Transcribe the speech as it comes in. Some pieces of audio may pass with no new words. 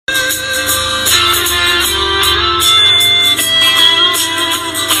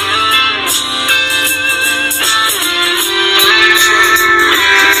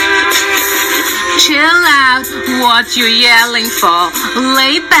what you're yelling for.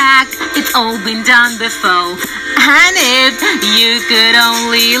 Lay back, it's all been done before. And if you could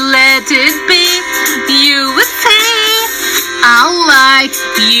only let it be, you would see I like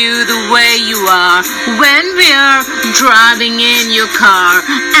you the way you are. When we're driving in your car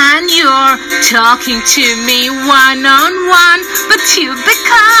and you're talking to me one-on-one, but you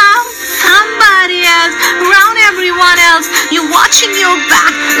become somebody else around everyone else. You're watching your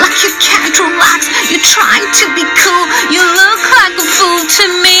back like you can't relax. You're trying to be cool. You look like a fool to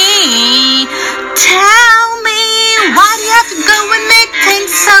me. Tell me, why do you have to go and make things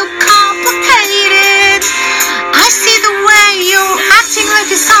so complicated? I see the way you're acting like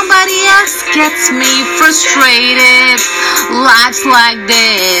you're somebody else gets me frustrated. Life's like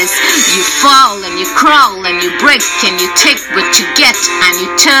this. You fall and you crawl and you break and you take what you get and you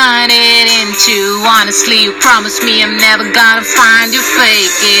turn it into honestly. You promise me I'm never gonna find you,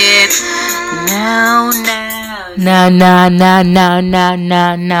 fake it. No.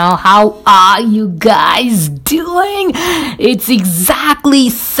 No. How are you guys doing? It's exactly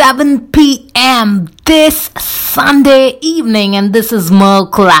 7 p.m. this Sunday evening, and this is Merle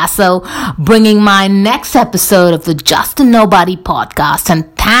Colasso bringing my next episode of the Just a Nobody podcast.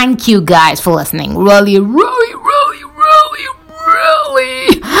 And thank you guys for listening. Really, from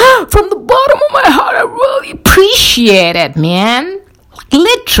the bottom of my heart, I really appreciate it, man.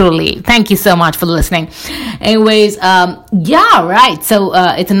 Literally, thank you so much for listening. Anyways, so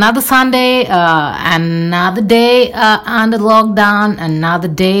it's another Sunday, another day under lockdown, another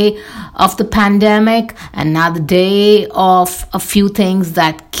day of the pandemic, another day of a few things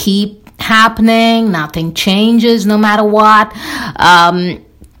that keep happening. Nothing changes no matter what.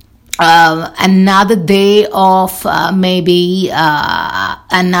 Another day of maybe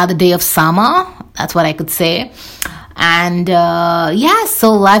another day of summer. That's what I could say. And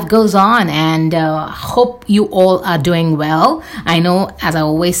so life goes on, and hope you all are doing well. I know, as I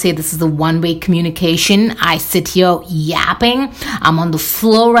always say, this is a one-way communication. I sit here yapping. I'm on the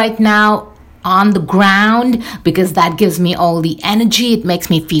floor right now, on the ground, because that gives me all the energy. It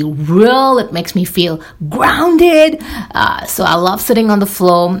makes me feel real. It makes me feel grounded. So I love sitting on the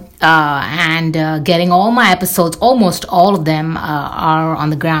floor and getting all my episodes. Almost all of them are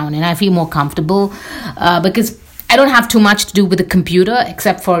on the ground, and I feel more comfortable because I don't have too much to do with the computer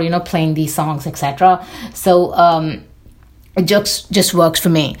except for, playing these songs, etc. So it just works for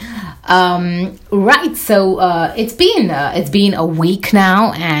me. So it's been a week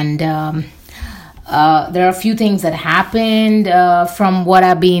now, and there are a few things that happened from what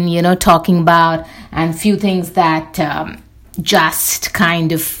I've been, talking about, and few things that just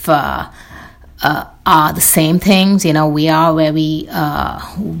kind of are the same things. We are where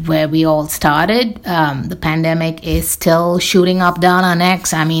we all started. The pandemic is still shooting up down our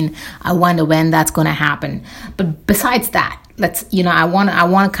necks. I mean, I wonder when that's going to happen. But besides that, I want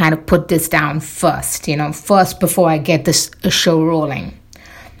to kind of put this down first before I get this show rolling.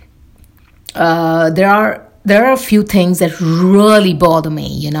 There are a few things that really bother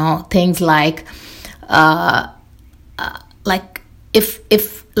me, things like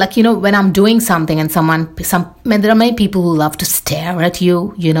when I'm doing something and there are many people who love to stare at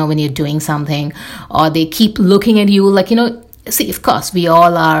you, when you're doing something, or they keep looking at you see, of course, we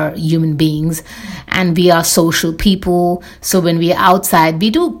all are human beings and we are social people. So when we are outside, we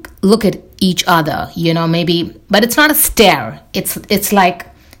do look at each other, maybe, but it's not a stare. It's like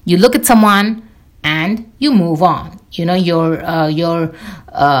you look at someone and you move on, your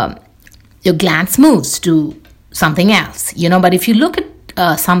glance moves to something else, but if you look at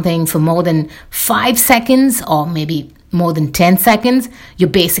something for more than 5 seconds or maybe more than 10 seconds, you're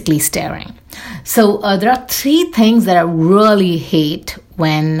basically staring. So there are 3 things that I really hate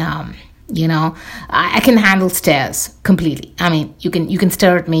when, I can handle stares completely. I mean, you can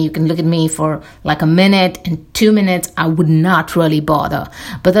stare at me, you can look at me for like a minute and 2 minutes. I would not really bother.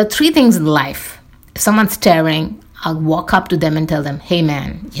 But there are 3 things in life. If someone's staring, I'll walk up to them and tell them, hey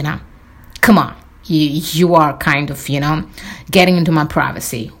man, come on. You are kind of, getting into my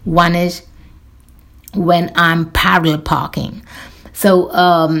privacy. One is when I'm parallel parking. So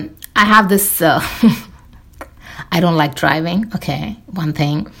I have this, I don't like driving, okay, one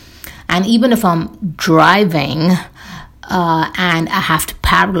thing. And even if I'm driving and I have to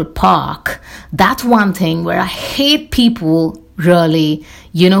parallel park, that's one thing where I hate people really,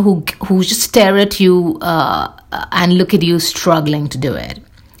 who just stare at you and look at you struggling to do it.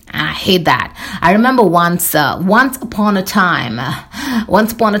 I hate that. I remember once upon a time, I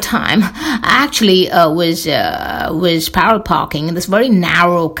actually was parallel parking in this very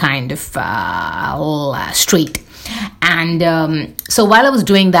narrow kind of street, and so while I was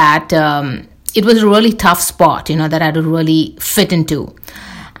doing that, it was a really tough spot, that I had to really fit into.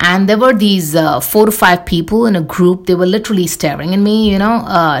 And there were these 4 to 5 people in a group. They were literally staring at me,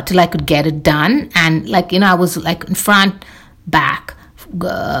 till I could get it done. And I was like in front, back,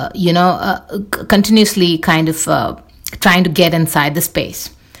 continuously kind of trying to get inside the space.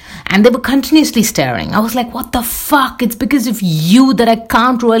 And they were continuously staring. I was like, what the fuck? It's because of you that I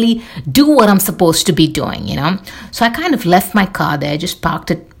can't really do what I'm supposed to be doing, So I kind of left my car there, just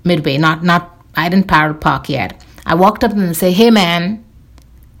parked it midway. I didn't park yet. I walked up to them and say, hey man,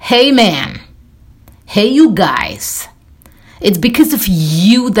 hey you guys. It's because of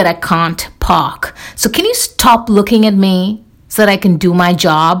you that I can't park. So can you stop looking at me so that I can do my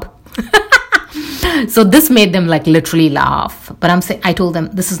job? So this made them literally laugh. But I told them,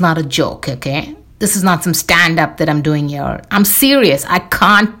 this is not a joke, okay? This is not some stand-up that I'm doing here. I'm serious. I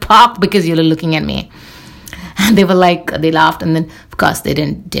can't park because you're looking at me. And they laughed. And then, of course, they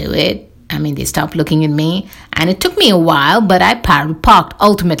didn't do it. I mean, they stopped looking at me. And it took me a while, but I parked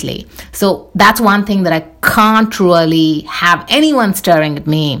ultimately. So that's one thing that I can't really have anyone staring at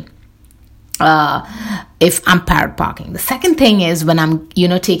me if I'm parking. The second thing is when I'm,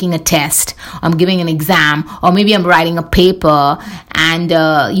 taking a test, I'm giving an exam, or maybe I'm writing a paper and,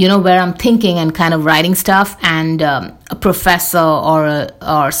 where I'm thinking and kind of writing stuff, and a professor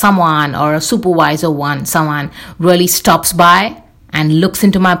or someone or a supervisor, someone really stops by and looks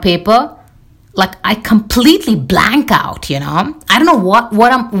into my paper. I completely blank out, I don't know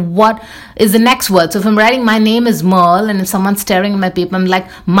what is the next word. So if I'm writing, my name is Merle, and if someone's staring at my paper, I'm like,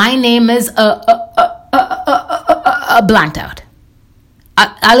 my name is blanked out.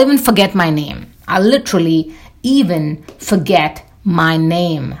 I'll even forget my name. I'll literally even forget my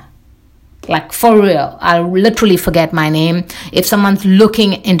name. For real, I'll literally forget my name if someone's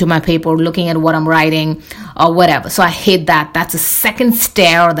looking into my paper, looking at what I'm writing or whatever. So I hate that. That's a second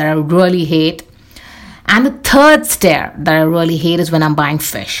stare that I really hate. And the third stare that I really hate is when I'm buying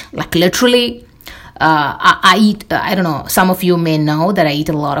fish. Literally, I eat, I don't know, some of you may know that I eat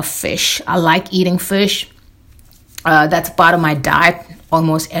a lot of fish. I like eating fish. That's part of my diet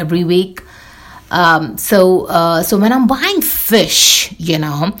almost every week. So when I'm buying fish,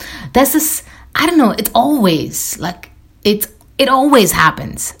 there's this, I don't know, it's always it always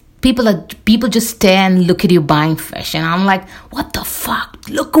happens. People just stare and look at you buying fish, and I'm like, what the fuck?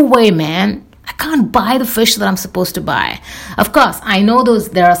 Look away, man. I can't buy the fish that I'm supposed to buy. Of course, I know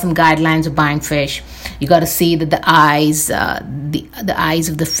there are some guidelines of buying fish. You got to see that the eyes, the eyes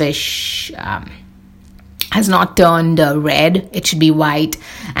of the fish has not turned red. It should be white,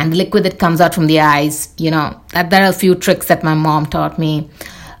 and the liquid that comes out from the eyes, there are a few tricks that my mom taught me.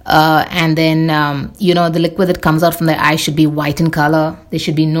 And then, the liquid that comes out from the eyes should be white in color. There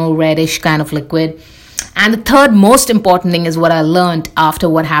should be no reddish kind of liquid. And the third most important thing is what I learned after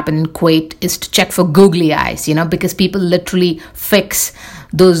what happened in Kuwait is to check for googly eyes, because people literally fix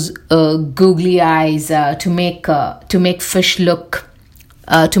those googly eyes to make fish look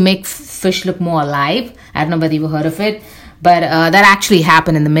more alive. I don't know whether you've heard of it, but that actually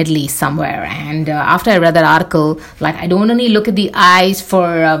happened in the Middle East somewhere. And after I read that article, I don't only look at the eyes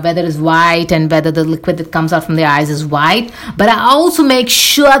for whether it's white and whether the liquid that comes out from the eyes is white, but I also make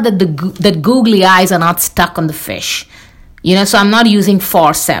sure that that googly eyes are not stuck on the fish. So I'm not using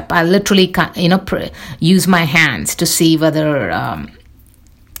forceps. I literally, use my hands to see whether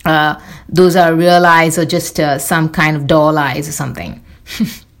those are real eyes or just some kind of doll eyes or something.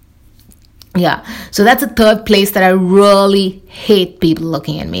 Yeah, so that's the third place that I really hate people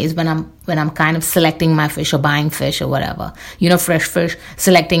looking at me, is when I'm kind of selecting my fish or buying fish or whatever. Fresh fish,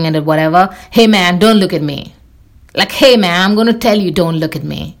 selecting it or whatever. Hey man, don't look at me. Hey man, I'm going to tell you, don't look at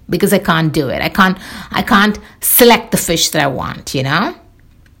me, because I can't do it. I can't select the fish that I want,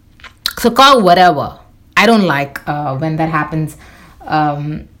 So call whatever. I don't like when that happens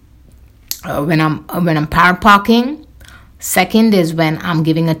when I'm parking. Second is when I'm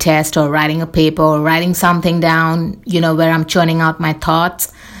giving a test or writing a paper or writing something down, where I'm churning out my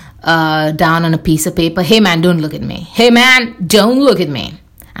thoughts down on a piece of paper. Hey man, don't look at me. Hey man, don't look at me.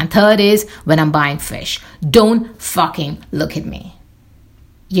 And third is when I'm buying fish. Don't fucking look at me.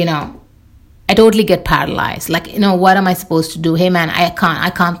 I totally get paralyzed. What am I supposed to do? Hey man, I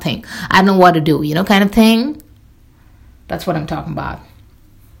can't think. I don't know what to do, kind of thing. That's what I'm talking about.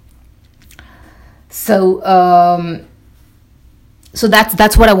 So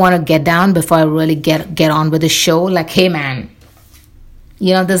that's what I want to get down before I really get on with the show. Hey man,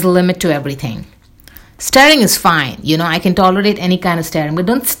 there's a limit to everything. Staring is fine. I can tolerate any kind of staring, but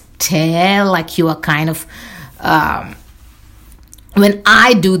don't stare like you are kind of when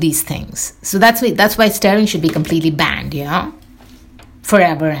I do these things. So that's why staring should be completely banned,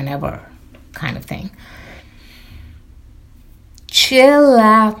 forever and ever. kind of thing. Chill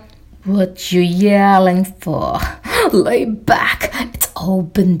out, what you yelling for? Lay back, it's all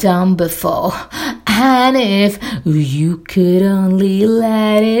been done before. And if you could only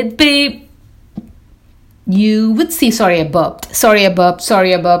let it be, you would see. Sorry, I burped.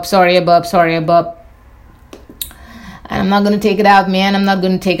 And I'm not going to take it out, man. I'm not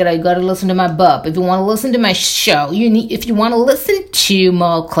going to take it out. You got to listen to my burp. If you want to listen to my show, if you want to listen to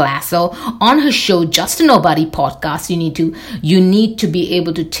Mo Classo on her show, Just a Nobody podcast, you need to be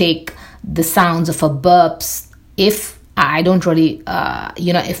able to take the sounds of her burps. If I don't really,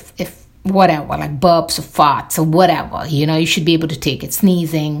 if whatever, like burps or farts or whatever, you should be able to take it,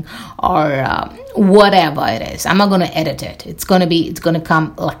 sneezing or whatever it is. I'm not going to edit it. It's going to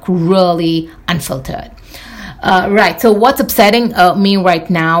come like really unfiltered. Right. So what's upsetting me right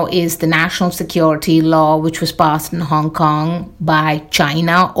now is the national security law, which was passed in Hong Kong by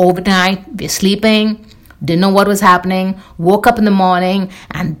China overnight. We're sleeping, didn't know what was happening, woke up in the morning,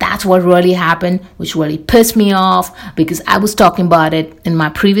 and that's what really happened, which really pissed me off, because I was talking about it in my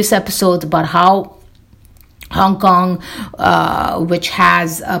previous episodes about how Hong Kong, which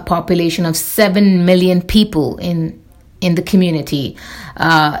has a population of 7 million people in the community,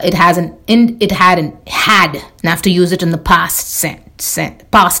 it had, and I have to use it in the past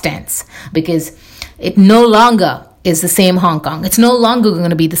tense, because it no longer is the same Hong Kong. It's no longer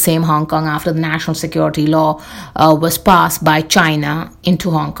going to be the same Hong Kong after the national security law was passed by China into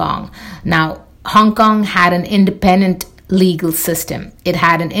Hong Kong. Now, Hong Kong had an independent legal system. It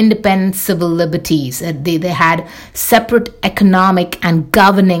had an independent civil liberties. They had separate economic and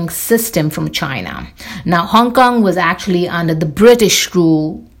governing system from China. Now, Hong Kong was actually under the British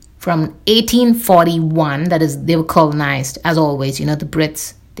rule from 1841. That is, they were colonized, as always. The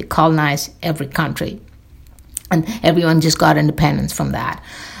Brits, they colonized every country, and everyone just got independence from that.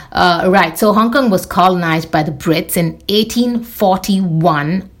 Right, so Hong Kong was colonized by the Brits in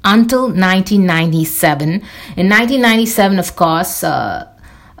 1841 until 1997. In 1997, of course, the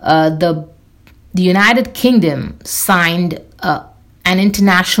United Kingdom signed an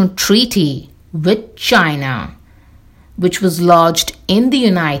international treaty with China, which was lodged in the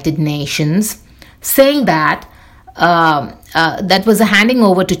United Nations, saying that that was a handing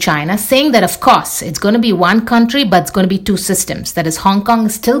over to China, saying that, of course, it's going to be one country, but it's going to be two systems. That is, Hong Kong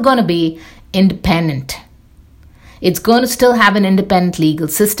is still going to be independent. It's going to still have an independent legal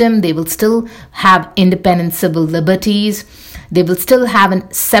system. They will still have independent civil liberties. They will still have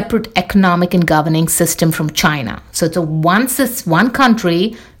a separate economic and governing system from China. So it's a one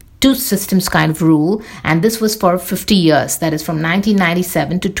country, two systems kind of rule. And this was for 50 years. That is from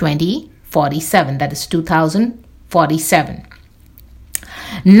 1997 to 2047. That is 2047.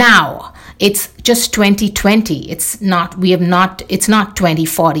 Now, it's just 2020. It's not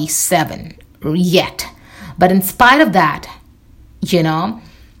 2047 yet. But in spite of that, China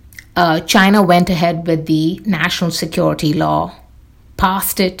went ahead with the national security law,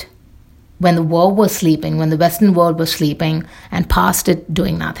 passed it when the world was sleeping, when the Western world was sleeping, and passed it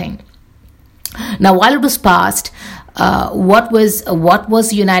doing nothing. Now, while it was passed, what was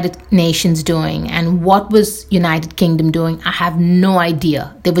the United Nations doing and what was United Kingdom doing? I have no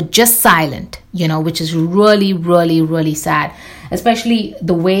idea. They were just silent, which is really, really, really sad. Especially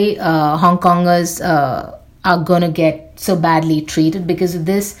the way Hong Kongers are going to get so badly treated because of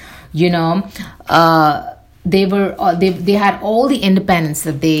this. They had all the independence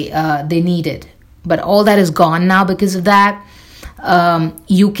that they needed, but all that is gone now because of that.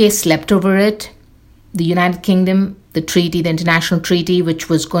 UK slept over it. The United Kingdom, the treaty, the international treaty, which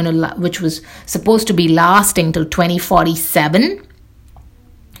was supposed to be lasting till 2047,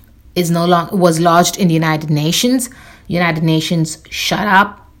 was lodged in the United Nations. United Nations shut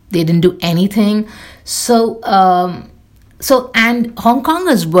up. They didn't do anything. And Hong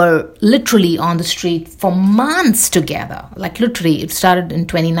Kongers were literally on the street for months together. Like literally, it started in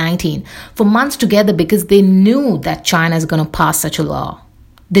 2019. For months together because they knew that China is going to pass such a law.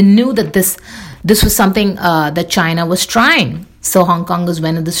 They knew that this was something that China was trying. So Hong Kongers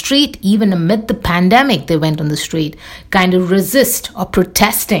went on the street. Even amid the pandemic, they went on the street, kind of resist or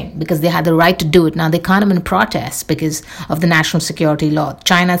protesting because they had the right to do it. Now, they can't even protest because of the national security law.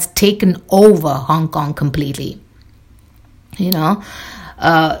 China's taken over Hong Kong completely.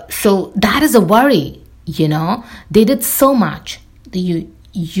 So that is a worry, They did so much. The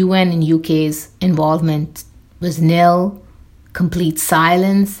UN and UK's involvement was nil, complete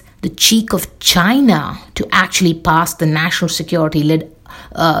silence. The cheek of China to actually pass the national security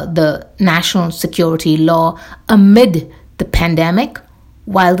law amid the pandemic,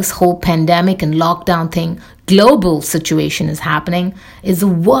 while this whole pandemic and lockdown thing, global situation is happening, is the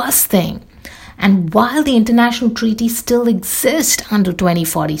worst thing. And while the international treaty still exists until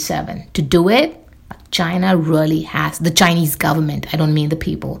 2047, to do it, China really has, the Chinese government, I don't mean the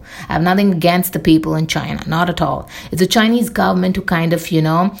people. I have nothing against the people in China, not at all. It's the Chinese government who kind of,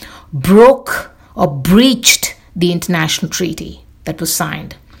 broke or breached the international treaty that was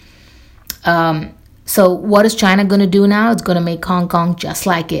signed. So what is China going to do now? It's going to make Hong Kong just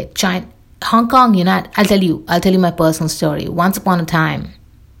like it. Hong Kong, I'll tell you my personal story. Once upon a time,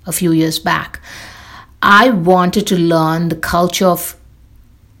 a few years back, I wanted to learn the culture of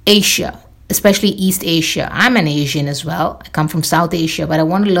Asia, especially East Asia. I'm an Asian as well. I come from South Asia, but I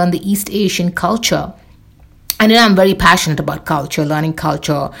want to learn the East Asian culture. And I'm very passionate about culture, learning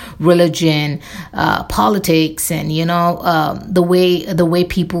culture, religion, politics, and the way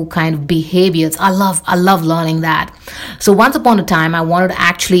people kind of behaviors. I love learning that. So once upon a time, I wanted to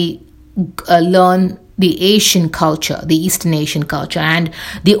actually learn the Asian culture, the Eastern Asian culture, and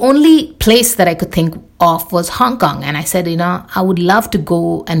the only place that I could think of was Hong Kong. And I said, I would love to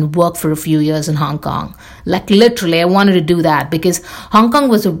go and work for a few years in Hong Kong. Like literally, I wanted to do that because Hong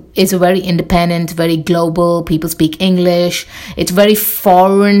Kong is a very independent, very global. People speak English. It's very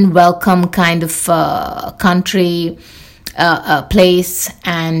foreign, welcome kind of country, place,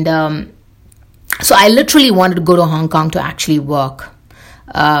 and so I literally wanted to go to Hong Kong to actually work.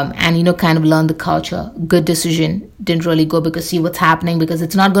 And kind of learn the culture. Good decision. Didn't really go because see what's happening, because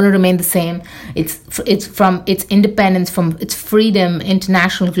it's not going to remain the same. It's from its independence, from its freedom,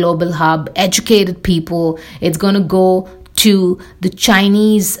 international global hub, educated people. It's going to go to the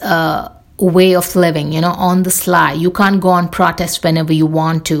Chinese way of living, on the sly. You can't go on protest whenever you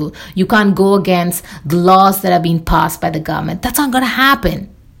want to. You can't go against the laws that have been passed by the government. That's not going to happen,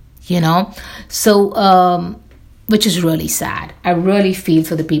 So which is really sad. I really feel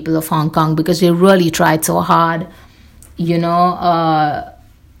for the people of Hong Kong because they really tried so hard,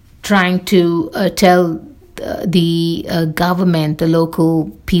 trying to tell the government, the local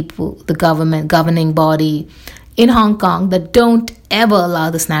people, the governing body in Hong Kong that don't ever allow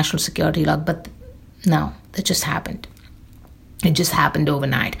this national security law. But no, that just happened. It just happened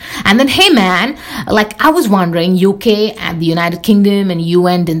overnight. And then, hey man, I was wondering, UK and the United Kingdom and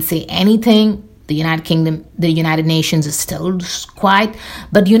UN didn't say anything. The United Nations is still quiet,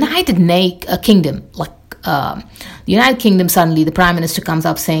 but United Kingdom, the United Kingdom, suddenly the Prime Minister comes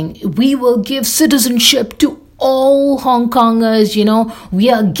up saying, we will give citizenship to all Hong Kongers, we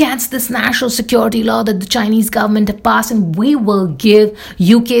are against this national security law that the Chinese government have passed, and we will give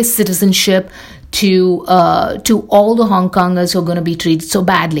UK citizenship to all the Hong Kongers who are going to be treated so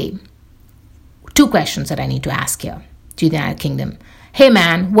badly. Two questions that I need to ask here to the United Kingdom. Hey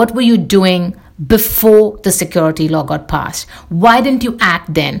man, what were you doing before the security law got passed? Why didn't you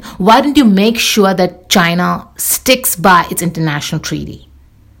act then? Why didn't you make sure that China sticks by its international treaty?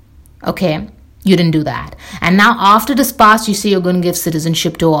 Okay, you didn't do that. And now after this passed, you say you're going to give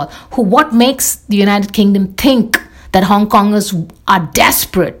citizenship to all. What makes the United Kingdom think that Hong Kongers are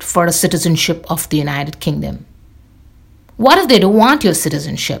desperate for a citizenship of the United Kingdom? What if they don't want your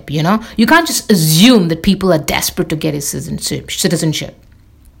citizenship, You can't just assume that people are desperate to get his citizenship.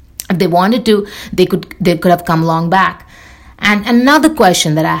 If they wanted to, they could have come long back. And another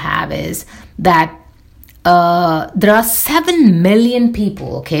question that I have is that there are 7 million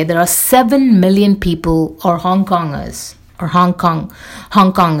people, okay? There are 7 million people or Hong Kongers or Hong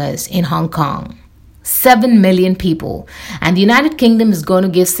Kongers in Hong Kong. 7 million people. And the United Kingdom is going to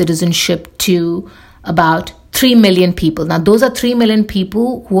give citizenship to about 3 million people. Now, those are 3 million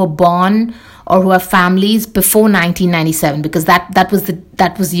people who were born or who have families before 1997, because that was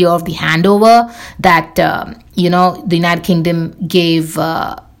the year of the handover that the United Kingdom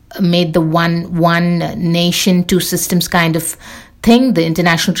made the one nation, two systems kind of thing. The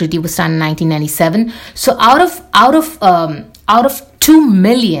international treaty was signed in 1997. So out of 2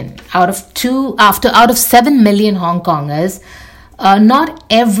 million, out of 7 million Hong Kongers, not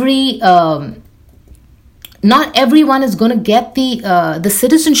everyone is going to get the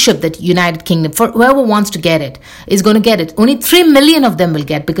citizenship that United Kingdom, for whoever wants to get it, is going to get it. Only 3 million of them will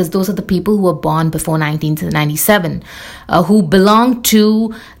get, because those are the people who were born before 1997, who belong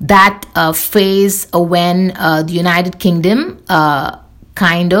to that phase when the United Kingdom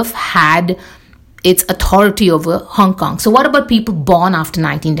kind of had its authority over Hong Kong. So what about people born after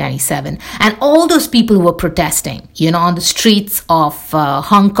 1997? And all those people who were protesting, on the streets of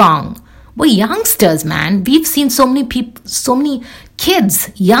Hong Kong, were youngsters, man. We've seen so many people, so many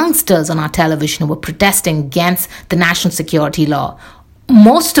kids, youngsters on our television who were protesting against the national security law.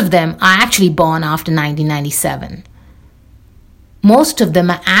 Most of them are actually born after 1997. Most of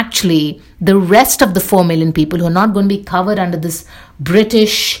them are actually the rest of the 4 million people who are not going to be covered under this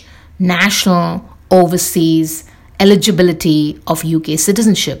British national, overseas eligibility of UK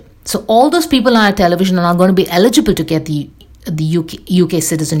citizenship. So all those people on our television are not going to be eligible to get the UK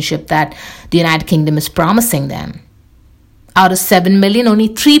citizenship that the United Kingdom is promising them. Out of 7 million, only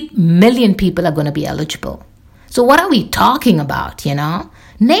 3 million people are going to be eligible. So what are we talking about,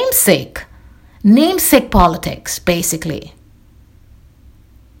 Namesake politics, basically.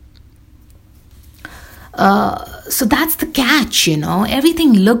 So that's the catch,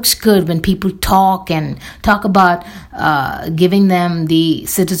 Everything looks good when people talk about giving them the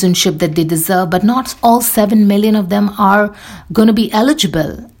citizenship that they deserve, but not all 7 million of them are going to be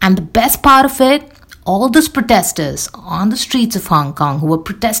eligible. And the best part of it, all those protesters on the streets of Hong Kong who were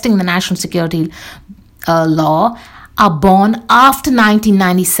protesting the national security law are born after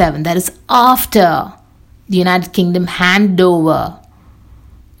 1997. That is after the United Kingdom handed over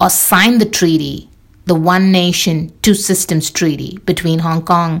or signed the treaty, the One Nation, Two Systems Treaty between Hong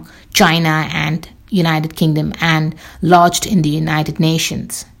Kong, China, and United Kingdom, and lodged in the United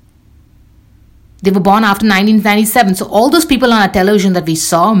Nations. They were born after 1997. So all those people on our television that we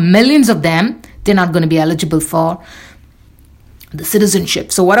saw, millions of them, they're not going to be eligible for the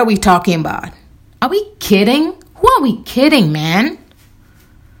citizenship. So what are we talking about? Are we kidding? Who are we kidding, man?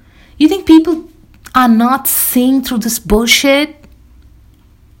 You think people are not seeing through this bullshit?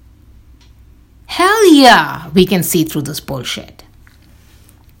 Hell yeah, we can see through this bullshit.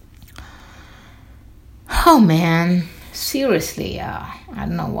 Oh man, seriously, I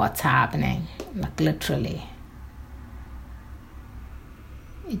don't know what's happening. Like literally.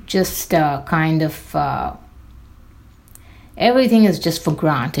 It just kind of everything is just for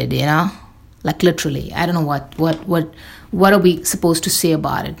granted, Like literally, I don't know what are we supposed to say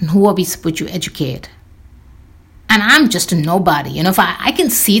about it, and who are we supposed to educate? And I'm just a nobody, If I can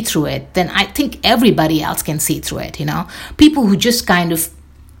see through it, then I think everybody else can see through it, People who just kind of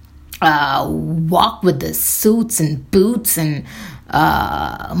walk with the suits and boots and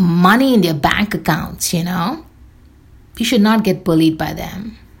money in their bank accounts, You should not get bullied by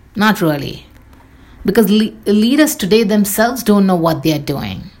them. Not really. Because leaders today themselves don't know what they're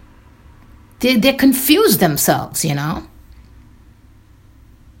doing. They're confused themselves,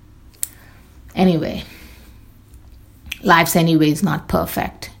 Anyway. Life's anyway is not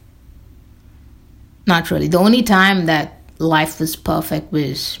perfect. Not really. The only time that life was perfect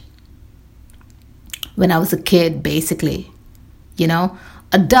was when I was a kid, basically. As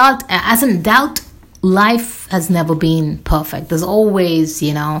an adult, life has never been perfect. There's always,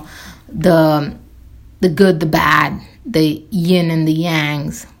 the good, the bad, the yin and the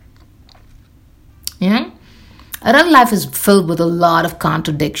yangs. Adult life is filled with a lot of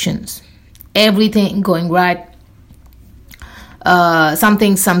contradictions. Everything going right.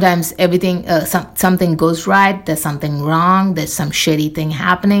 Sometimes everything, something goes right, there's something wrong, there's some shitty thing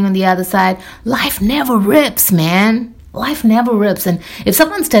happening on the other side. Life never rips, man. Life never rips. And if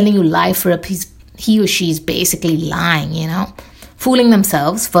someone's telling you life rips, he or she is basically lying, fooling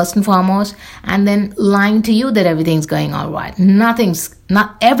themselves first and foremost, and then lying to you that everything's going all right.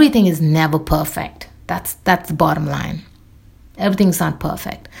 Everything is never perfect. That's the bottom line. Everything's not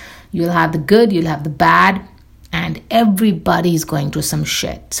perfect. You'll have the good, you'll have the bad, and everybody's going through some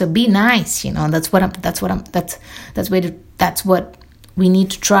shit. So be nice, That's what we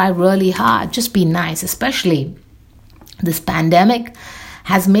need to try really hard. Just be nice. Especially this pandemic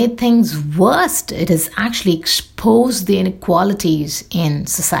has made things worse. It has actually exposed the inequalities in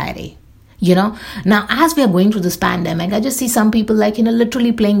society. Now as we are going through this pandemic, I just see some people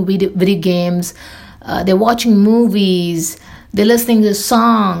literally playing video games. They're watching movies. They're listening to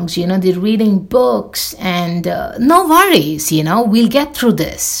songs, they're reading books, and no worries, we'll get through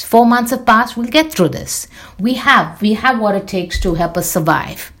this. 4 months have passed, we'll get through this. We have what it takes to help us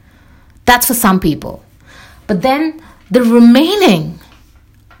survive. That's for some people. But then the remaining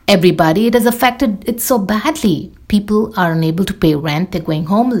everybody, it has affected it so badly. People are unable to pay rent, they're going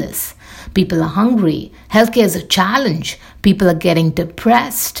homeless. People are hungry. Healthcare is a challenge. People are getting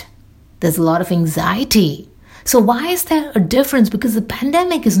depressed. There's a lot of anxiety. So why is there a difference? Because the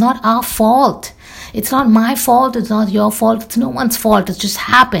pandemic is not our fault. It's not my fault. It's not your fault. It's no one's fault. It's just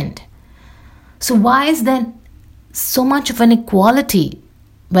happened. So why is there so much of an equality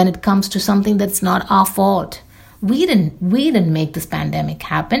when it comes to something that's not our fault? We didn't make this pandemic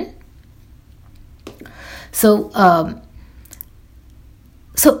happen. So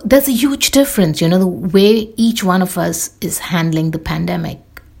there's a huge difference, the way each one of us is handling the pandemic.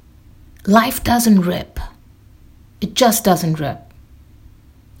 Life doesn't rip. It just doesn't rip,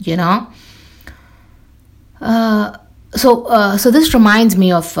 So this reminds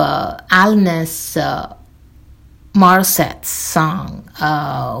me of Alanis Morissette's song,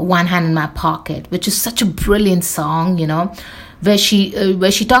 "One Hand in My Pocket," which is such a brilliant song, where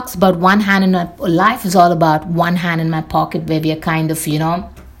she talks about one hand in my life is all about one hand in my pocket, where we are kind of,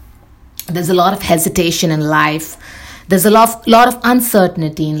 there's a lot of hesitation in life. There's a lot of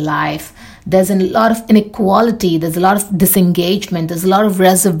uncertainty in life. There's a lot of inequality. There's a lot of disengagement. There's a lot of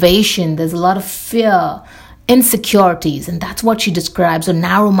reservation. There's a lot of fear, insecurities. And that's what she describes, or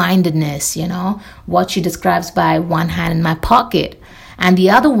narrow-mindedness, what she describes by one hand in my pocket. And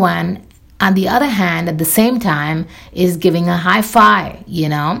the other one, on the other hand, at the same time, is giving a high five,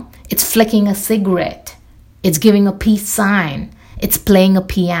 It's flicking a cigarette. It's giving a peace sign. It's playing a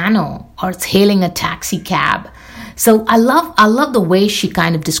piano, or it's hailing a taxi cab. So I love the way she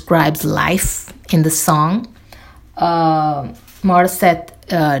kind of describes life in the song. Morissette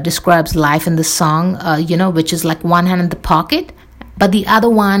describes life in the song, which is like one hand in the pocket, but the other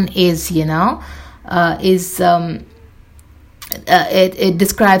one is, it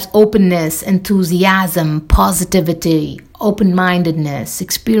describes openness, enthusiasm, positivity, open-mindedness,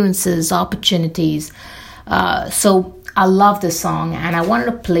 experiences, opportunities. So I love this song, and I wanted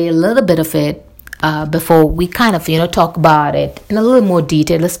to play a little bit of it before we kind of, talk about it in a little more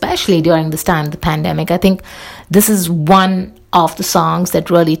detail, especially during this time of the pandemic. I think this is one of the songs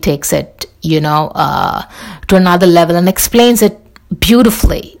that really takes it, to another level and explains it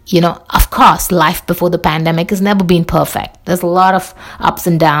beautifully. Of course, life before the pandemic has never been perfect. There's a lot of ups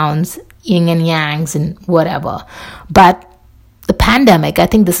and downs, yin and yangs and whatever. But the pandemic, I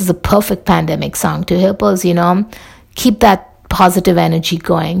think this is a perfect pandemic song to help us, keep that positive energy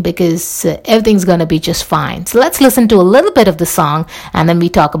going, because everything's going to be just fine. So let's listen to a little bit of the song, and then we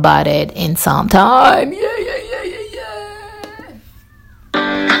talk about it in some time. Yeah.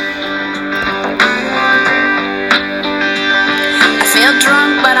 I feel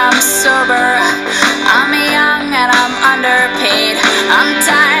drunk, but I'm sober. I'm young and I'm underpaid. I'm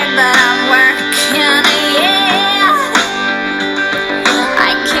tired, but I'm working, yeah.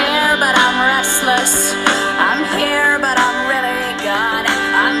 I care, but I'm restless. I'm here, but I'm really gone.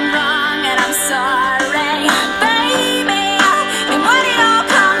 I'm wrong and I'm sorry, baby. And what it all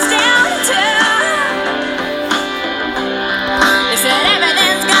comes down to is that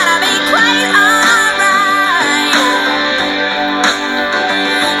everything's gonna be quite alright.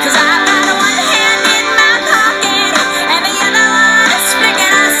 'Cause I've got one hand in my pocket and the other one is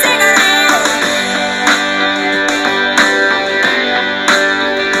flicking a cigarette.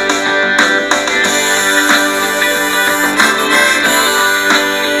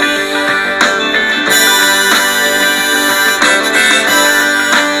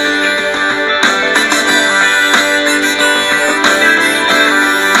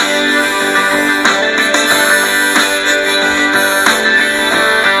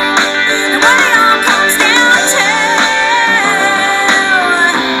 And what it all comes down to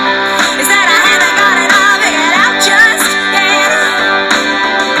is that I haven't got it all figured out just yet.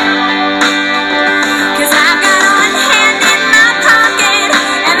 'Cause I've got one hand in my pocket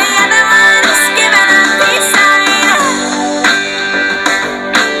and the other one is giving a peace sign.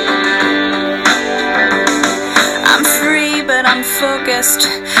 I'm free, but I'm focused.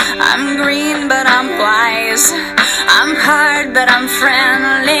 I'm green, but I'm wise. I'm hard, but I'm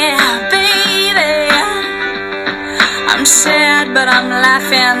friendly, baby. I'm sad, but I'm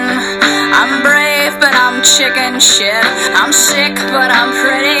laughing. I'm brave, but I'm chicken shit. I'm sick, but I'm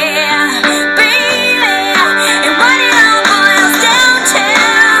pretty, baby. And what it all boils down to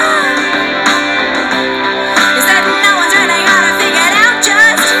is that no one's really got it figured out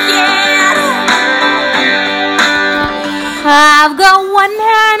just yet. I've got one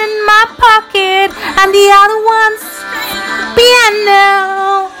hand in my pocket and the other one's piano.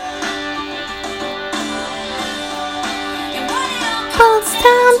 And what it all Falls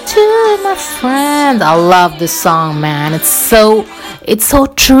down to my friend. I love this song, man. It's so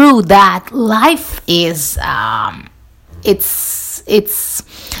true that life is it's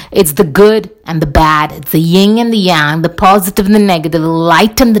the good and the bad. It's the yin and the yang, the positive and the negative, the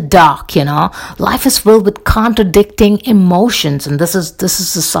light and the dark. Life is filled with contradicting emotions, and this is the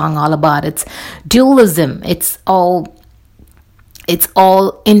song all about. It's dualism. It's all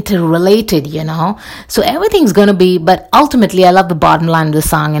interrelated, So everything's going to be, but ultimately, I love the bottom line of the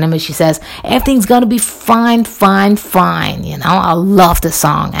song, where she says, everything's going to be fine, fine, fine, I love the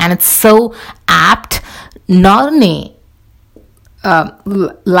song, and it's so apt, not only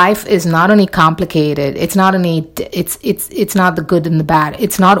life is not only complicated, it's not the good and the bad.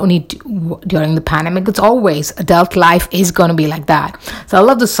 It's not only during the pandemic, it's always adult life is going to be like that. So I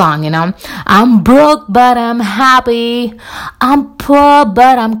love the song, I'm broke but I'm happy, I'm poor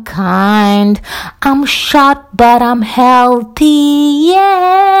but I'm kind, I'm short but I'm healthy,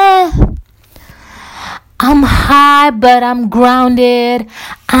 yeah. I'm high but I'm grounded,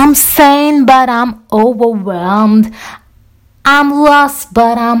 I'm sane but I'm overwhelmed, I'm lost,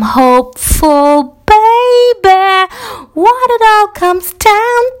 but I'm hopeful, baby. What it all comes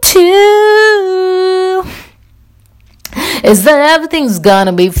down to is that everything's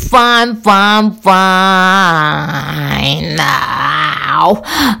gonna be fine now.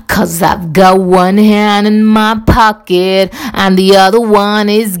 'Cause I've got one hand in my pocket and the other one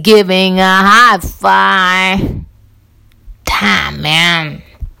is giving a high five. Damn, man.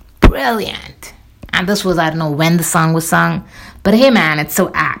 Brilliant. And this was, I don't know when the song was sung. But hey, man, it's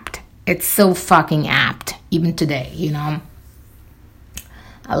so apt. It's so fucking apt. Even today,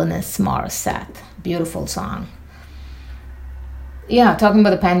 Alanis Morissette. Beautiful song. Yeah, talking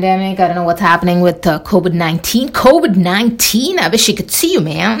about the pandemic. I don't know what's happening with COVID-19. COVID-19? I wish you could see you,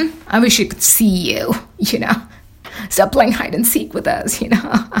 man. I wish you could see you, Stop playing hide and seek with us,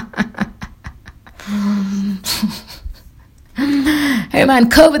 Hey man,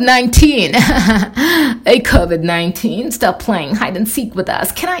 COVID-19. Hey COVID-19, stop playing hide and seek with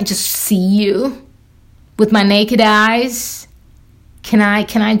us. Can I just see you with my naked eyes? Can I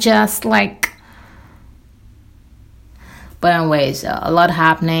just But anyways, a lot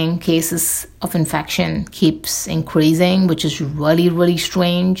happening. Cases of infection keeps increasing, which is really, really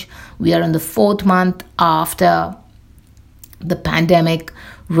strange. We are in the 4th month after the pandemic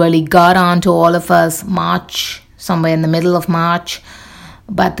really got on to all of us. March, somewhere in the middle of March.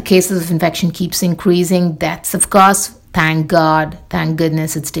 But the cases of infection keeps increasing. Deaths, of course, thank God, thank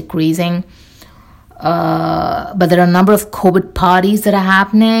goodness it's decreasing. But there are a number of COVID parties that are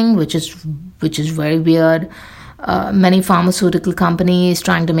happening, which is very weird. Many pharmaceutical companies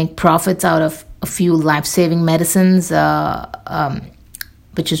trying to make profits out of a few life-saving medicines,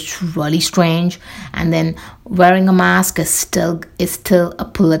 which is really strange. And then wearing a mask is still a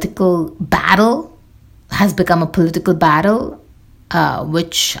political battle, has become a political battle,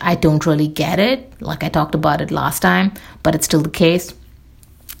 which I don't really get it. Like I talked about it last time, but it's still the case.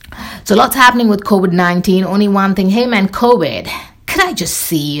 So lots happening with COVID-19. Only one thing. Hey man, COVID, could I just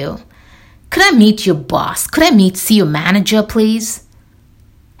see you? Could I meet your boss? Could I see your manager, please?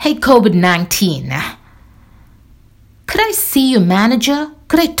 Hey COVID-19, could I see your manager?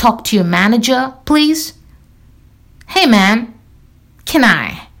 Could I talk to your manager, please? Hey man, can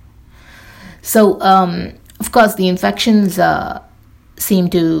I? So, of course, the infections seem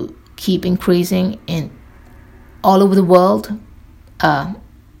to keep increasing in all over the world.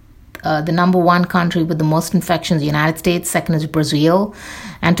 The number one country with the most infections, the United States. Second is Brazil.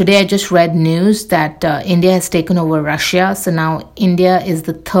 And today I just read news that India has taken over Russia. So now India is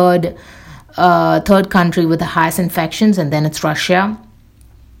the third country with the highest infections, and then it's Russia.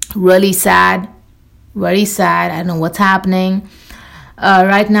 Really sad. Very sad. I don't know what's happening.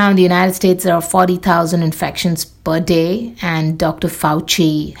 Right now in the United States, there are 40,000 infections per day, and Dr.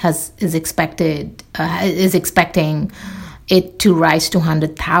 Fauci is expecting it to rise to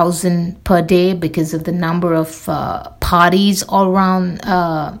 100,000 per day because of the number of parties all around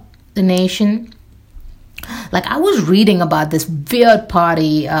the nation. Like I was reading about this weird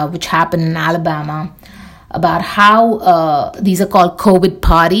party which happened in Alabama, about how these are called COVID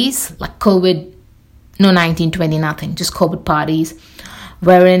parties, like COVID, no 1920 nothing, just COVID parties,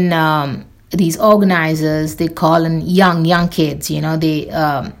 wherein these organizers, they call in young kids,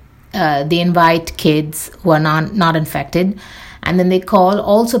 they invite kids who are not infected, and then they call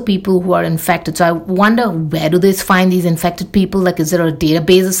also people who are infected. So I wonder, where do they find these infected people? Like, is there a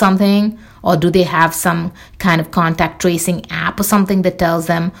database or something? Or do they have some kind of contact tracing app or something that tells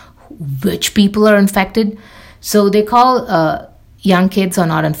them which people are infected? So they call young kids who are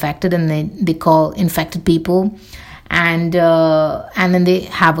not infected, and they call infected people. And then they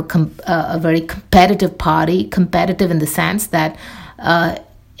have a very competitive party, competitive in the sense that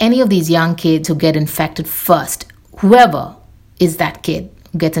any of these young kids who get infected first, whoever is that kid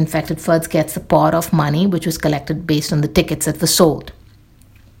who gets infected first, gets a pot of money which was collected based on the tickets that were sold.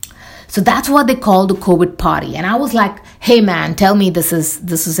 So that's what they call the COVID party. And I was like, hey man, tell me this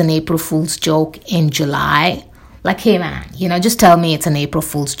is an April Fool's joke in July. Like, hey man, just tell me it's an April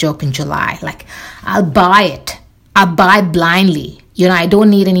Fool's joke in July. Like, I'll buy it. I'll buy it blindly. I don't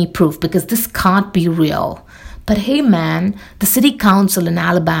need any proof because this can't be real. But hey man, the city council in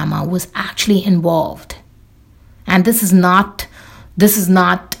Alabama was actually involved. And this is not this is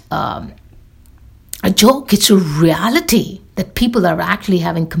not a joke. It's a reality that people are actually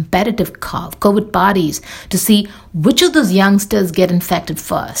having competitive COVID parties to see which of those youngsters get infected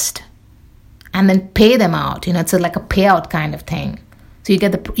first, and then pay them out. It's like a payout kind of thing. So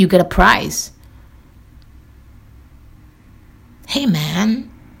you get a prize. Hey man,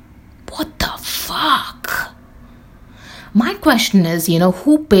 what the fuck? My question is,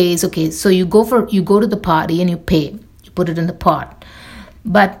 who pays? Okay, so you go to the party and you pay. You put it in the pot.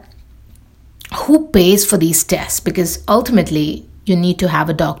 But who pays for these tests? Because ultimately you need to have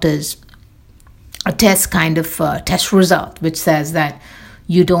a test kind of test result which says that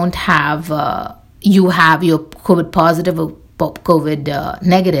you don't have you have your COVID positive or COVID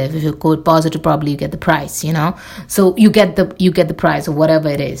negative. If you're COVID positive, probably you get the prize, so you get the prize or whatever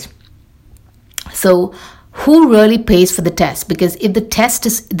it is. So who really pays for the test? Because if the test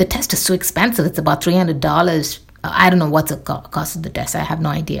is so expensive, it's about $300. I don't know what's the cost of the test. I have no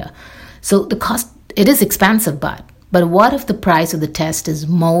idea. So the cost, it is expensive, but what if the price of the test is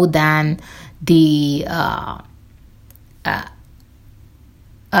more than the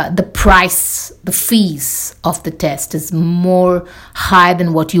price, the fees of the test is more high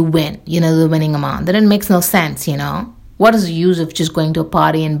than what you win, the winning amount? Then it makes no sense, What is the use of just going to a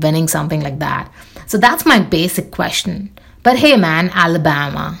party and winning something like that? So that's my basic question. But hey man,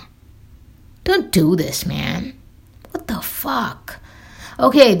 Alabama, don't do this, man. What the fuck?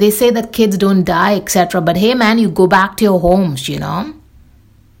 Okay, they say that kids don't die, etc. But hey man, you go back to your homes, You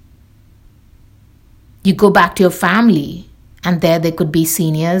go back to your family. And there could be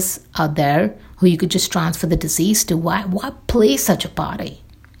seniors out there who you could just transfer the disease to. Why play such a party?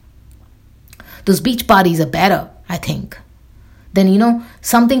 Those beach parties are better, I think, than,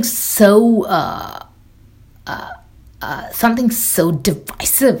 something so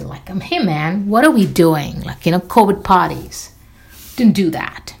divisive. Like, hey man, what are we doing? Like, COVID parties. Don't do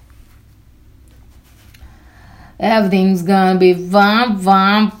that. Everything's gonna be fun.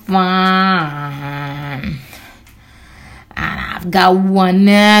 And I've got one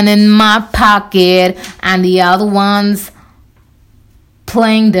hand in my pocket and the other one's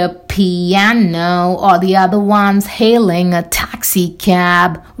playing the piano, or the other one's hailing a taxi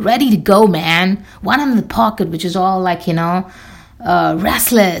cab, ready to go, man. One in the pocket, which is all like,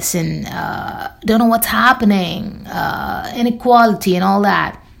 restless and don't know what's happening, inequality and all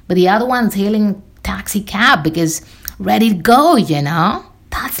that. But the other one's hailing a taxi cab because ready to go,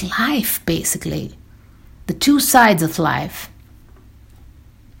 That's life, basically. The two sides of life.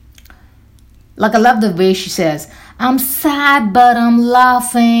 Like, I love the way she says, I'm sad but I'm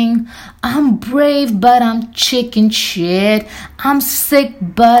laughing, I'm brave but I'm chicken shit, I'm sick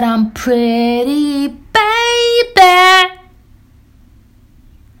but I'm pretty, baby.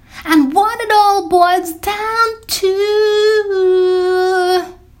 And what it all boils down to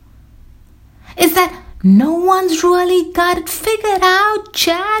is that no one's really got it figured out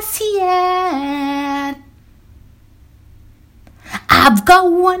just yet. I've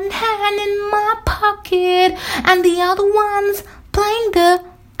got one hand in my pocket and the other one's playing the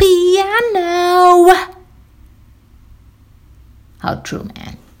piano. How true,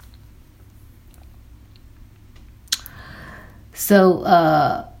 man. So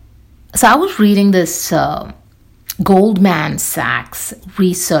I was reading this Goldman Sachs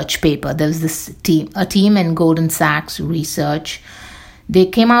research paper. There was a team in Goldman Sachs research. They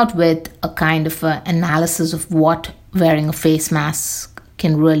came out with a kind of analysis of what wearing a face mask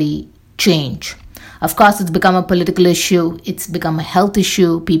can really change. Of course, it's become a political issue. It's become a health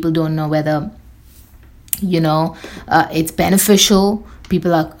issue. People don't know whether, it's beneficial.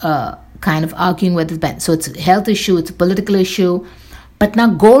 People are kind of arguing whether it's so it's a health issue, it's a political issue. But now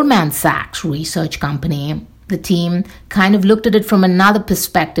Goldman Sachs research company, the team kind of looked at it from another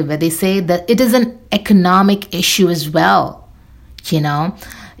perspective, where they say that it is an economic issue as well.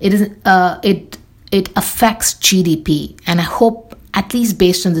 It is it affects GDP, and I hope, at least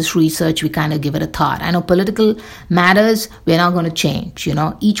based on this research, we kind of give it a thought. I know political matters, we're not going to change.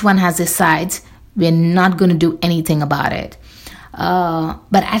 Each one has their sides. We're not going to do anything about it.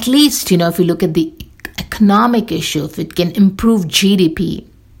 But at least, if you look at the economic issue, if it can improve GDP.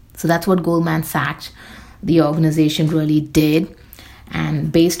 So that's what Goldman Sachs, the organization, really did.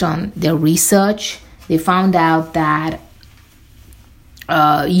 And based on their research, they found out that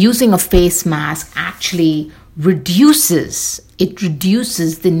using a face mask actually reduces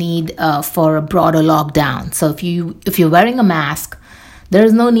the need for a broader lockdown. So if you're wearing a mask, there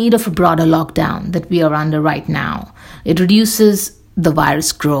is no need of a broader lockdown that we are under right now. It reduces the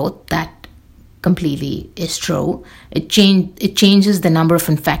virus growth. That completely is true. It changes the number of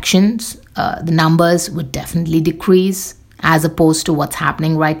infections. The numbers would definitely decrease, as opposed to what's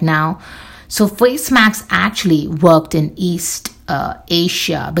happening right now. So face masks actually worked in East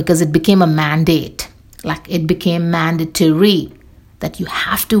Asia because it became a mandate. Like it became mandatory that you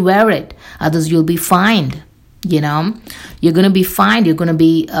have to wear it, others you'll be fined. You're going to be fined. You're going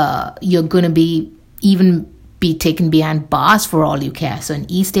to be even be taken behind bars for all you care. So in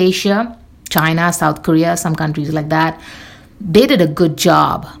East Asia, China, South Korea, some countries like that, they did a good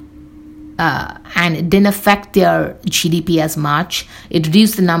job. And it didn't affect their GDP as much. It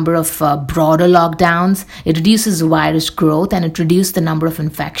reduced the number of broader lockdowns. It reduces virus growth, and it reduced the number of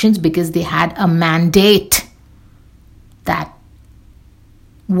infections because they had a mandate that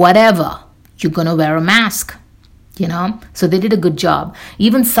whatever, you're going to wear a mask. So they did a good job.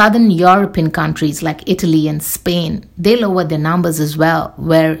 Even southern European countries like Italy and Spain, they lowered their numbers as well,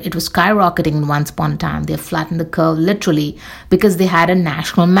 where it was skyrocketing once upon a time. They flattened the curve literally because they had a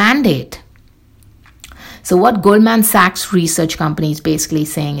national mandate. So what Goldman Sachs research company is basically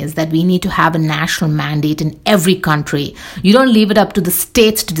saying is that we need to have a national mandate in every country. You don't leave it up to the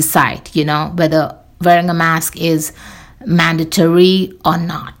states to decide, whether wearing a mask is mandatory or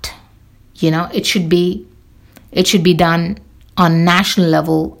not. It should be done on national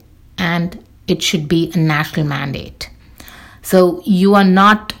level, and it should be a national mandate. So you don't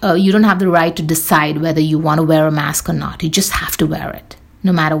have the right to decide whether you want to wear a mask or not. You just have to wear it,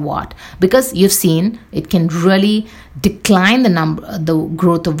 no matter what. Because you've seen it can really decline the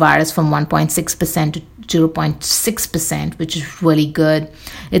growth of virus from 1.6% to 0.6%, which is really good.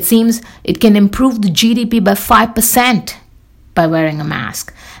 It seems it can improve the GDP by 5% by wearing a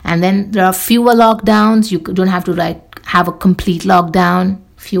mask. And then there are fewer lockdowns. You don't have to have a complete lockdown.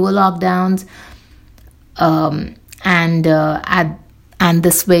 Fewer lockdowns, and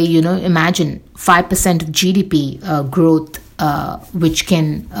this way, imagine 5% of GDP growth, which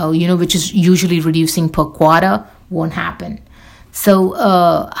is usually reducing per quarter, won't happen. So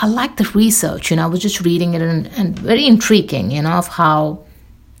I like the research. I was just reading it and very intriguing, of how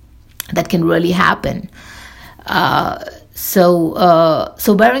that can really happen. So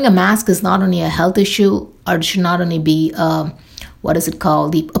wearing a mask is not only a health issue, or it should not only be a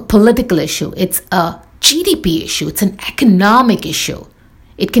political issue. It's a GDP issue. It's an economic issue.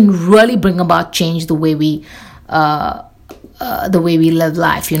 It can really bring about change the way we live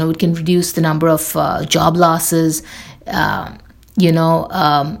life. It can reduce the number of job losses. And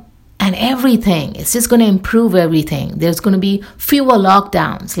everything. It's just going to improve everything. There's going to be fewer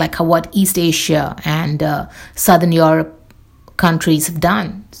lockdowns, like what East Asia and Southern Europe countries have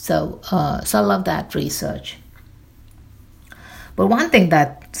done. So I love that research. But one thing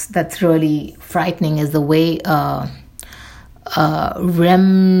that's really frightening is the way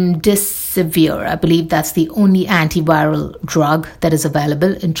remdesivir, I believe that's the only antiviral drug that is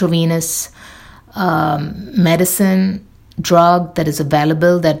available, intravenous medicine drug that is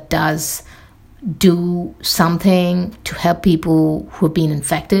available that does do something to help people who have been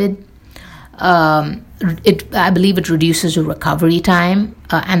infected. I believe it reduces your recovery time,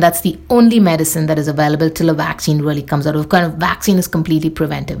 and that's the only medicine that is available till a vaccine really comes out. Vaccine is completely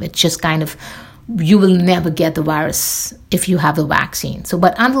preventive. It's just you will never get the virus if you have the vaccine. So,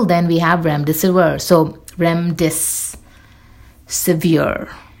 but until then, we have remdesivir. So, remdesivir.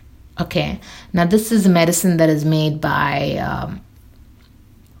 Okay. Now, this is a medicine that is made by,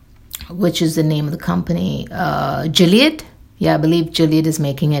 which is the name of the company, Gilead. Yeah, I believe Gilead is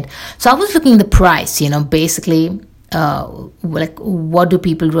making it. So I was looking at the price, basically, what do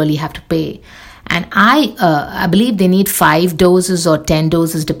people really have to pay? And I believe they need 5 doses or 10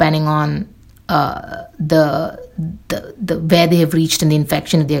 doses, depending on the where they have reached in the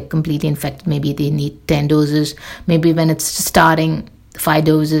infection. If they're completely infected, maybe they need 10 doses. Maybe when it's starting, 5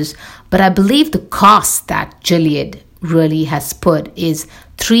 doses. But I believe the cost that Gilead really has put is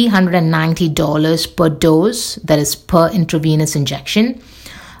 $390 per dose, that is per intravenous injection.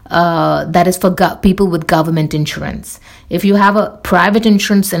 That is for people with government insurance. If you have a private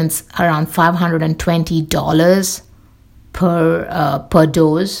insurance, then it's around $520 per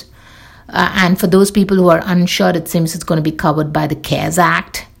dose. And for those people who are uninsured, it seems it's going to be covered by the CARES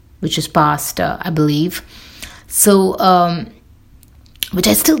Act, which is passed, I believe. So, which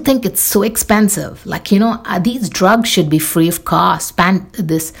I still think it's so expensive. These drugs should be free of cost.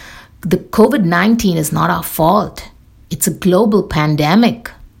 The COVID-19 is not our fault. It's a global pandemic.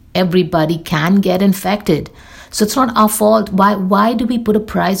 Everybody can get infected. So it's not our fault. Why do we put a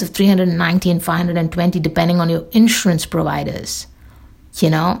price of $390 and $520 depending on your insurance providers?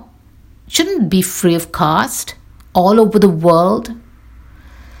 Shouldn't it be free of cost all over the world?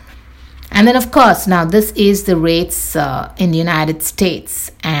 And then, of course, now this is the rates in the United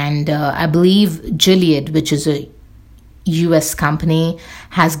States. And I believe Gilead, which is a US company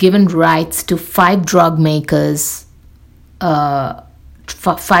has given rights to five drug makers around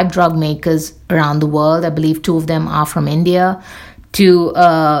the world. I believe two of them are from India, to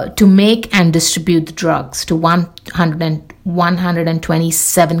make and distribute the drugs to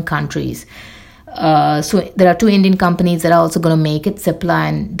 127 countries. So there are two Indian companies that are also going to make it, Cipla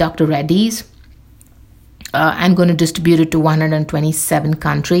and Dr. Reddy's, and going to distribute it to 127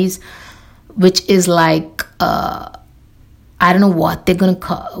 countries, which is like I don't know what they're going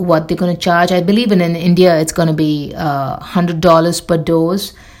to charge. I believe in India it's going to be $100 per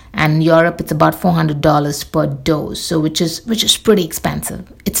dose, and in Europe it's about $400 per dose. So which is pretty expensive.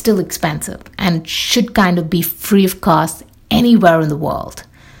 It's still expensive, and it should kind of be free of cost anywhere in the world,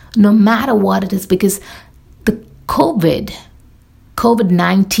 no matter what it is, because the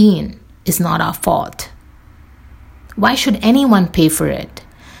COVID-19 is not our fault. Why should anyone pay for it?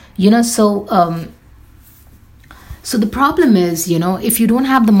 So the problem is, if you don't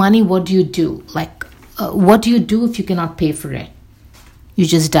have the money, what do you do? What do you do if you cannot pay for it? You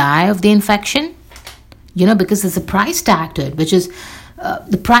just die of the infection? Because there's a price tag to it, which is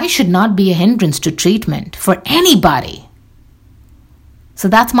the price should not be a hindrance to treatment for anybody. So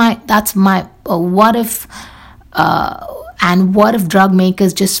that's my what if drug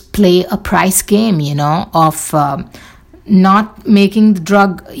makers just play a price game, of not making the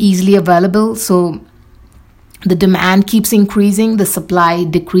drug easily available, so the demand keeps increasing, the supply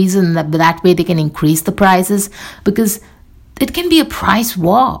decreases, and that way they can increase the prices, because it can be a price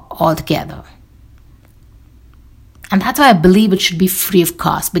war altogether. And that's why I believe it should be free of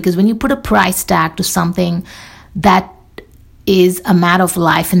cost, because when you put a price tag to something that is a matter of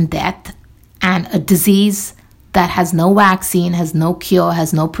life and death, and a disease that has no vaccine, has no cure,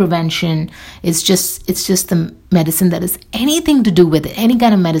 has no prevention, it's just the medicine that has anything to do with it, any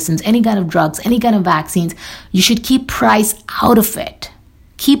kind of medicines, any kind of drugs, any kind of vaccines, you should keep price out of it.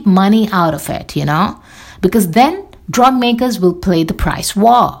 Keep money out of it, because then drug makers will play the price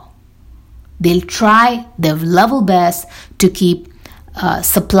war. They'll try their level best to keep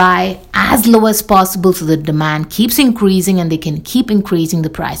supply as low as possible, so the demand keeps increasing and they can keep increasing the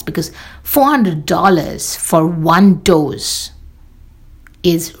price, because $400 for one dose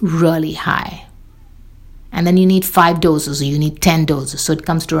is really high. And then you need 5 doses, or you need 10 doses, so it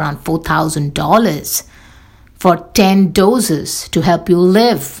comes to around $4,000 for 10 doses to help you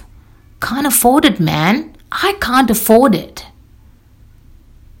live. Can't afford it, man. I can't afford it.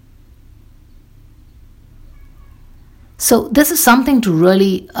 So this is something to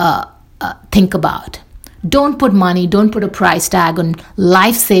really think about. Don't put a price tag on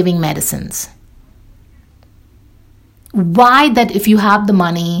life-saving medicines. Why that if you have the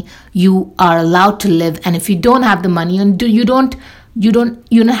money, you are allowed to live, and if you don't have the money, you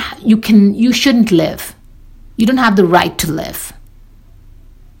shouldn't live. You don't have the right to live.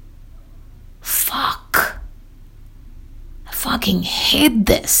 Fuck. I fucking hate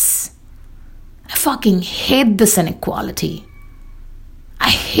this. I fucking hate this inequality. I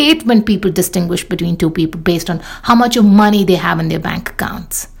hate when people distinguish between two people based on how much of money they have in their bank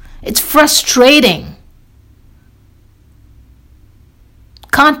accounts. It's frustrating.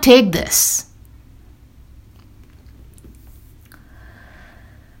 Can't take this.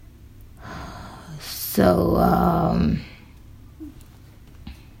 So,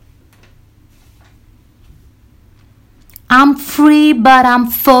 I'm free, but I'm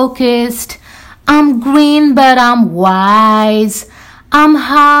focused. I'm green, but I'm wise. I'm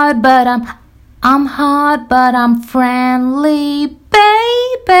hard, but I'm friendly,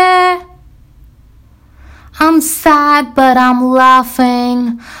 baby. I'm sad, but I'm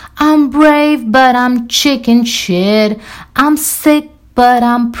laughing. I'm brave, but I'm chicken shit. I'm sick, but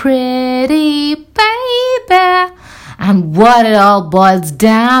I'm pretty, baby. And what it all boils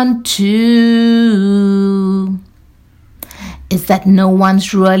down to is that no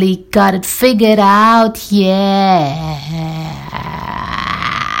one's really got it figured out yet.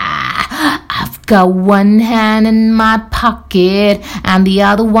 I've got one hand in my pocket and the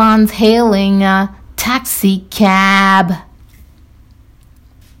other one's hailing a taxi cab.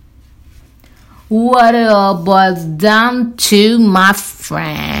 What it all boils down to, my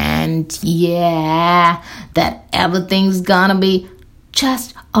friend, yeah, that everything's gonna be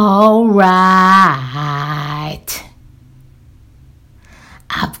just alright.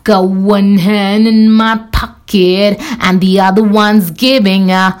 I've got one hand in my pocket and the other one's giving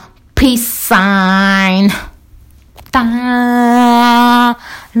a peace sign. Na,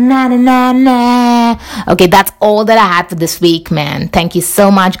 na, na, na. Okay, that's all that I had for this week, man. Thank you so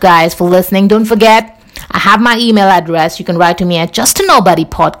much, guys, for listening. Don't forget, I have my email address. You can write to me at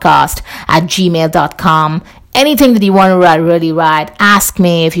justtoknobodypodcast@gmail.com. anything that you want to really write, ask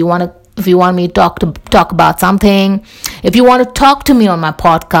me. If you want me to talk about something, if you want to talk to me on my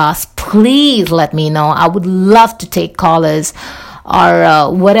podcast, please let me know. I would love to take callers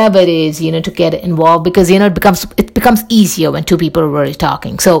or whatever it is, to get involved, because it becomes easier when two people are really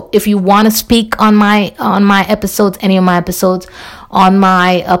talking. So if you want to speak on my episodes, any of my episodes on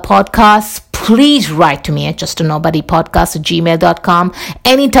my podcast, please write to me at justknowbodypodcast@gmail.com.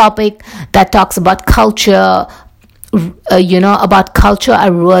 Any topic that talks about culture, about culture, I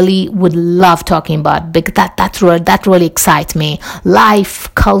really would love talking about, because that really excites me. Life,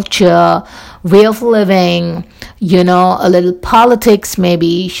 culture, way of living, a little politics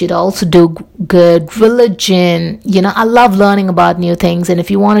maybe should also do good. Religion, I love learning about new things. And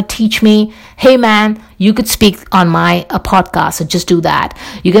if you want to teach me, hey man, you could speak on my podcast, so just do that.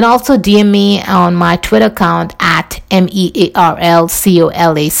 You can also DM me on my Twitter account at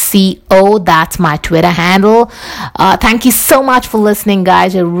MEARLCOLACO. That's my Twitter handle. Thank you so much for listening,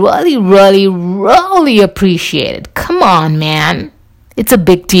 guys. I really, really, really appreciate it. Come on, man. It's a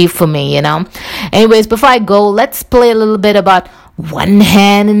big deal for me, Anyways, before I go, let's play a little bit about one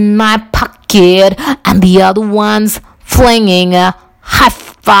hand in my pocket and the other one's flinging a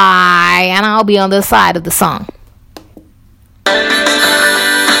hi-fi, and I'll be on the side of the song.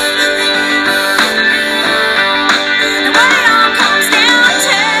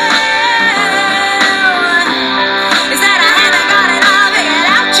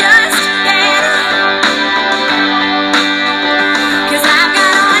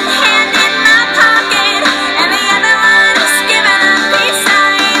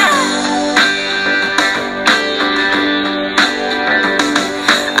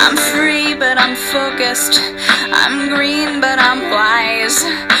 I'm green, but I'm wise.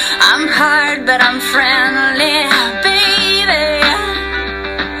 I'm hard, but I'm friendly, baby.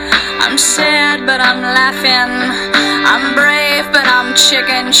 I'm sad, but I'm laughing. I'm brave, but I'm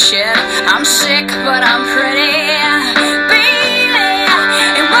chicken shit. I'm sick, but I'm pretty, baby.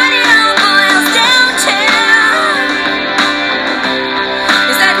 And what it all boils down to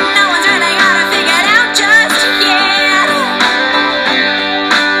is that no one's really got it figured out just yet.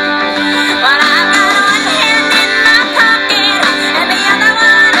 But I've got one hand in my pocket and the other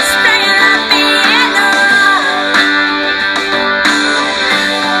one is spraying up the air.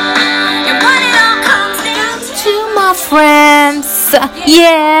 And what it all comes down To my friends,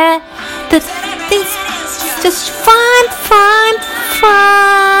 yeah, that things just fine.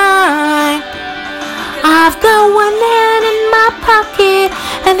 I've got one hand in my pocket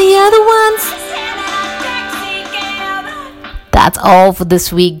and the other one's. That's all for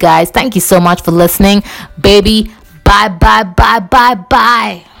this week, guys. Thank you so much for listening, baby.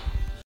 Bye.